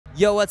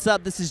Yo, what's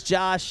up? This is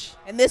Josh.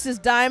 And this is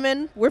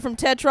Diamond. We're from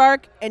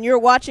Tetrarch, and you're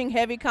watching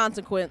Heavy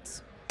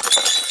Consequence.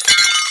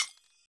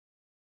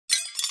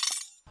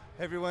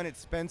 Hey everyone,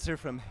 it's Spencer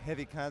from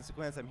Heavy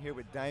Consequence. I'm here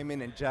with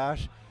Diamond and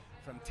Josh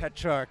from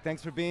Tetrarch.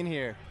 Thanks for being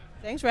here.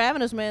 Thanks for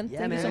having us, man. Yeah,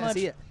 Thank man, you so good to much.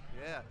 see you.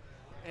 Yeah.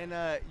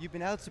 And you've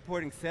been out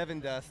supporting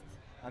Seven Dust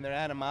on their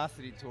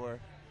Animosity tour.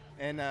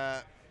 And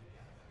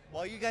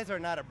while you guys are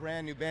not a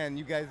brand new band,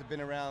 you guys have been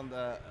around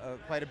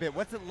quite a bit.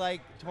 What's it like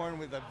touring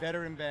with a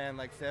veteran band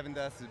like Seven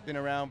Dust who's been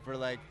around for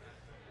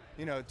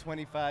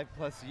 25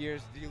 plus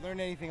years? Do you learn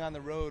anything on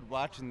the road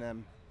watching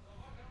them?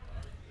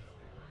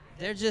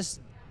 They're just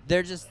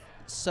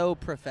so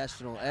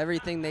professional.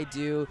 Everything they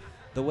do,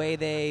 the way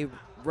they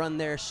run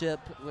their ship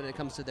when it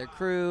comes to their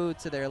crew,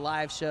 to their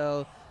live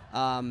show,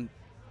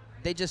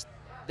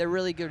 they're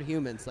really good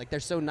humans. Like, they're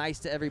so nice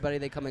to everybody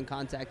they come in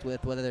contact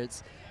with, whether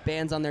it's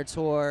bands on their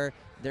tour,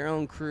 their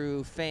own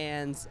crew,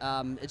 fans.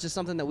 It's just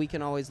something that we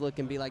can always look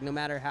and be like, no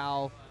matter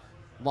how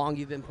long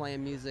you've been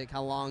playing music,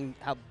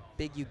 how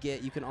big you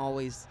get, you can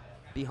always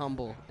be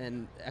humble,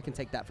 and I can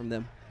take that from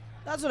them.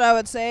 That's what I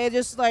would say.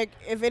 Just like,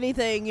 if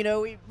anything,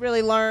 we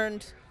really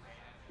learned,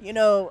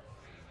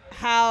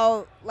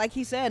 how, like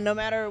he said, no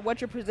matter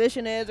what your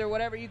position is or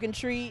whatever, you can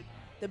treat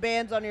the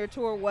bands on your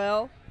tour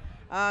well.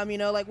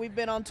 Like, we've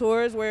been on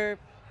tours where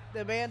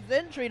the bands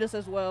didn't treat us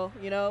as well,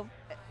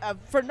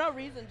 for no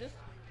reason, just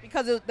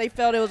because they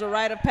felt it was a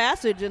rite of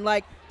passage. And,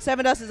 like,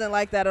 Seven Dust isn't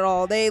like that at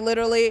all. They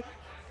literally,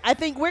 I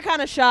think we're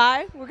kind of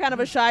shy. We're kind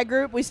of a shy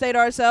group. We stay to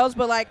ourselves.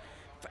 But, like,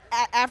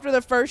 after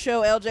the first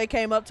show, LJ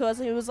came up to us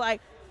and he was like,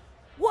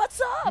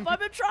 "What's up? I've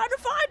been trying to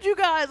find you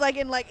guys."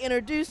 And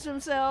introduced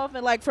himself.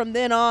 And, like, from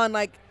then on,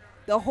 like,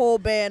 the whole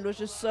band was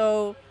just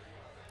so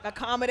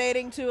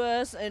accommodating to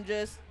us, and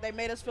just they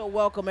made us feel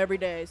welcome every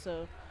day.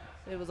 So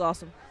it was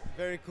awesome.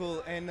 Very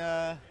cool.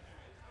 And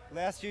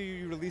last year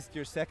you released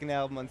your second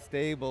album,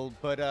 Unstable,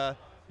 but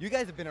you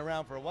guys have been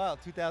around for a while.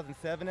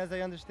 2007, as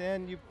I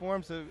understand, you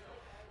formed. So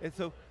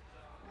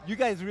you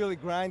guys really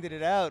grinded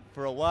it out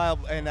for a while,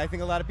 and I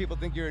think a lot of people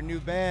think you're a new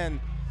band.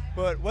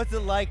 But what's it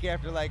like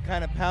after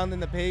kind of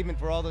pounding the pavement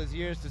for all those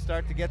years to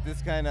start to get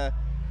this kind of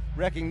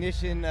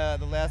recognition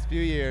the last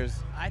few years?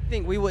 I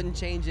think we wouldn't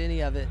change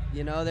any of it.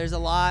 There's a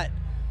lot.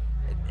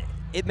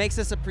 It makes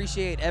us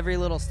appreciate every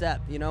little step.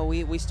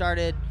 We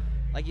started,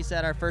 like you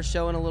said, our first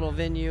show in a little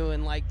venue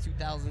in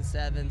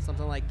 2007,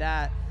 something like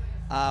that.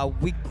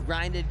 We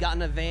grinded, got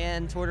in a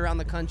van, toured around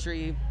the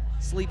country,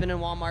 sleeping in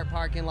Walmart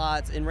parking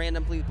lots, in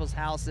random people's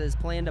houses,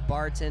 playing to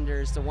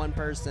bartenders, to one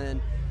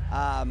person,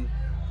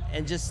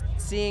 and just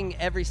seeing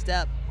every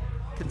step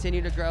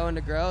continue to grow and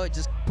to grow. It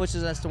just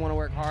pushes us to want to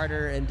work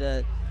harder and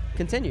to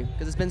continue,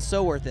 because it's been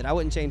so worth it. I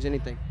wouldn't change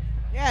anything.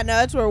 Yeah,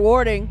 no, it's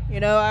rewarding.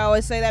 I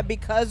always say that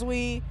because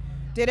we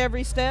did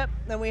every step,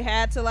 then we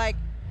had to,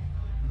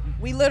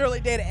 we literally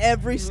did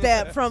every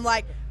step, from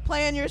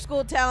playing your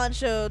school talent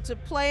show to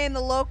playing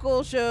the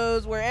local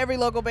shows where every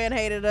local band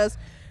hated us,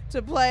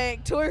 to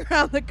touring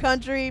around the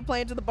country,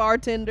 playing to the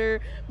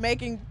bartender,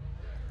 making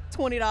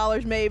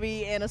 $20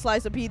 maybe and a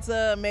slice of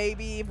pizza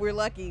maybe if we're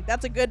lucky.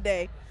 That's a good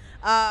day.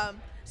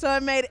 So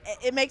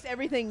it makes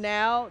everything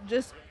now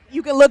just,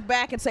 you can look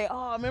back and say,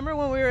 "Oh, remember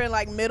when we were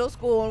in middle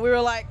school and we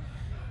were like,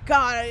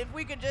 God, if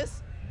we could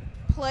just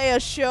play a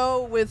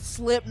show with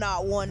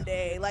Slipknot one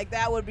day,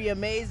 that would be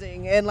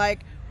amazing." And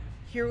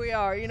here we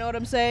are, you know what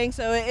I'm saying?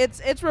 So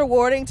it's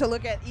rewarding to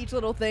look at each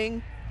little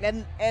thing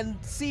and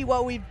see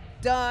what we've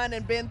done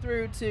and been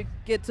through to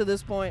get to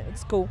this point.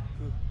 It's cool.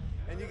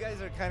 And you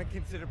guys are kind of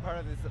considered part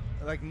of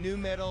this new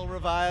metal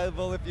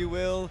revival, if you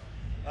will.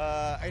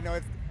 I know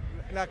it's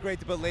not great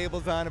to put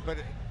labels on it, but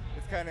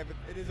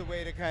it is a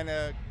way to kind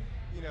of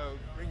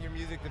bring your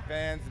music to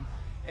fans.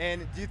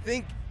 And do you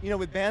think,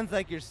 with bands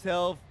like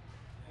yourself,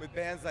 with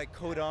bands like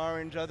Code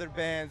Orange, other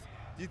bands,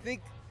 do you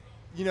think,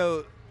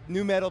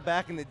 new metal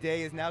back in the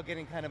day is now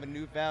getting kind of a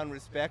newfound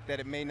respect that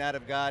it may not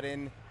have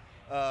gotten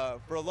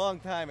for a long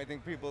time? I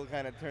think people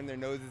kind of turn their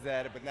noses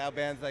at it, but now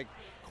bands like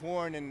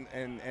Korn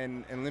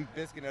and Limp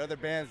Bizkit and other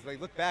bands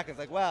look back and it's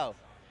like, wow,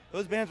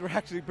 those bands were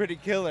actually pretty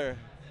killer.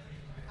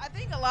 I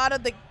think a lot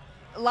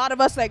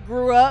of us that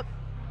grew up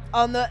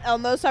on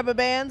those type of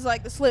bands,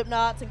 like the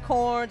Slipknots and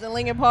Korns and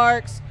Linkin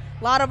Parks,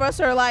 a lot of us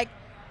are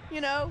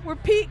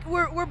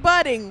we're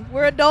budding,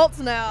 we're adults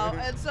now,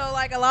 and so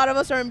a lot of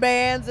us are in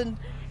bands and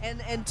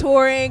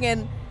touring,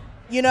 and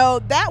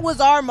that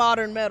was our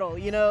modern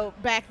metal,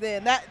 back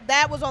then.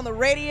 That was on the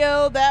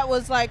radio. That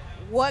was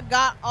what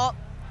got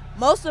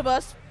most of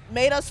us,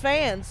 made us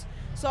fans.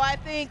 So I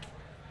think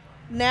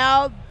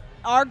now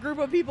our group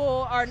of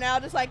people are now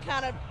just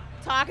kind of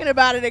talking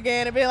about it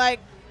again and being like,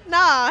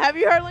 "Nah, have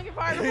you heard Linkin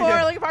Park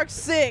before? Linkin Park's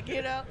sick,"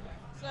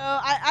 So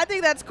I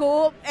think that's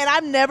cool, and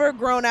I've never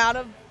grown out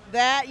of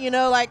that.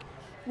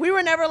 We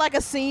were never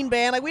a scene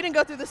band. We didn't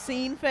go through the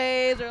scene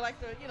phase or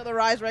the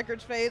Rise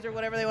Records phase or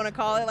whatever they want to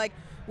call it.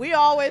 We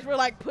always were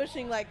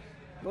pushing,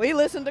 we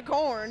listened to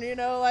Korn,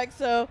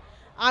 so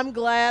I'm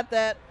glad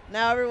that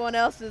now everyone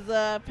else is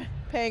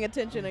paying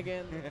attention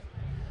again.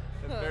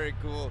 That's very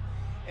cool.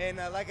 And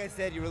like I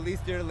said, you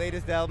released your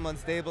latest album,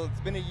 Unstable.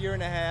 It's been a year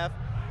and a half.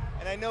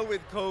 And I know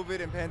with COVID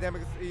and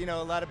pandemics, you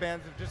know, a lot of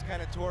bands have just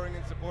kind of touring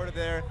in support of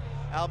their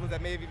albums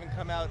that may have even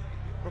come out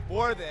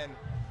before then.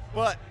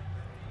 But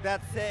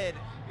that said,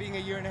 being a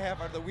year and a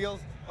half, are the wheels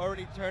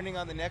already turning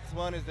on the next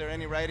one? Is there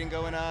any writing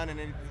going on? And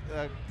any,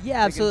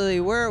 yeah, absolutely.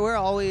 We're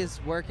always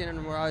working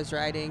and we're always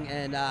writing.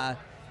 And,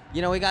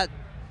 you know, we got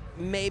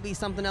maybe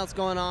something else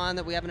going on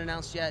that we haven't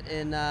announced yet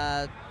in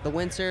the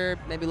winter,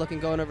 maybe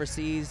going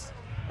overseas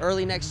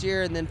early next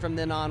year. And then from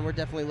then on, we're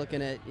definitely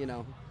looking at, you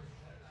know,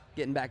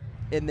 getting back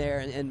in there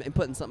and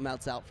putting something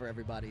else out for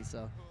everybody.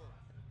 So.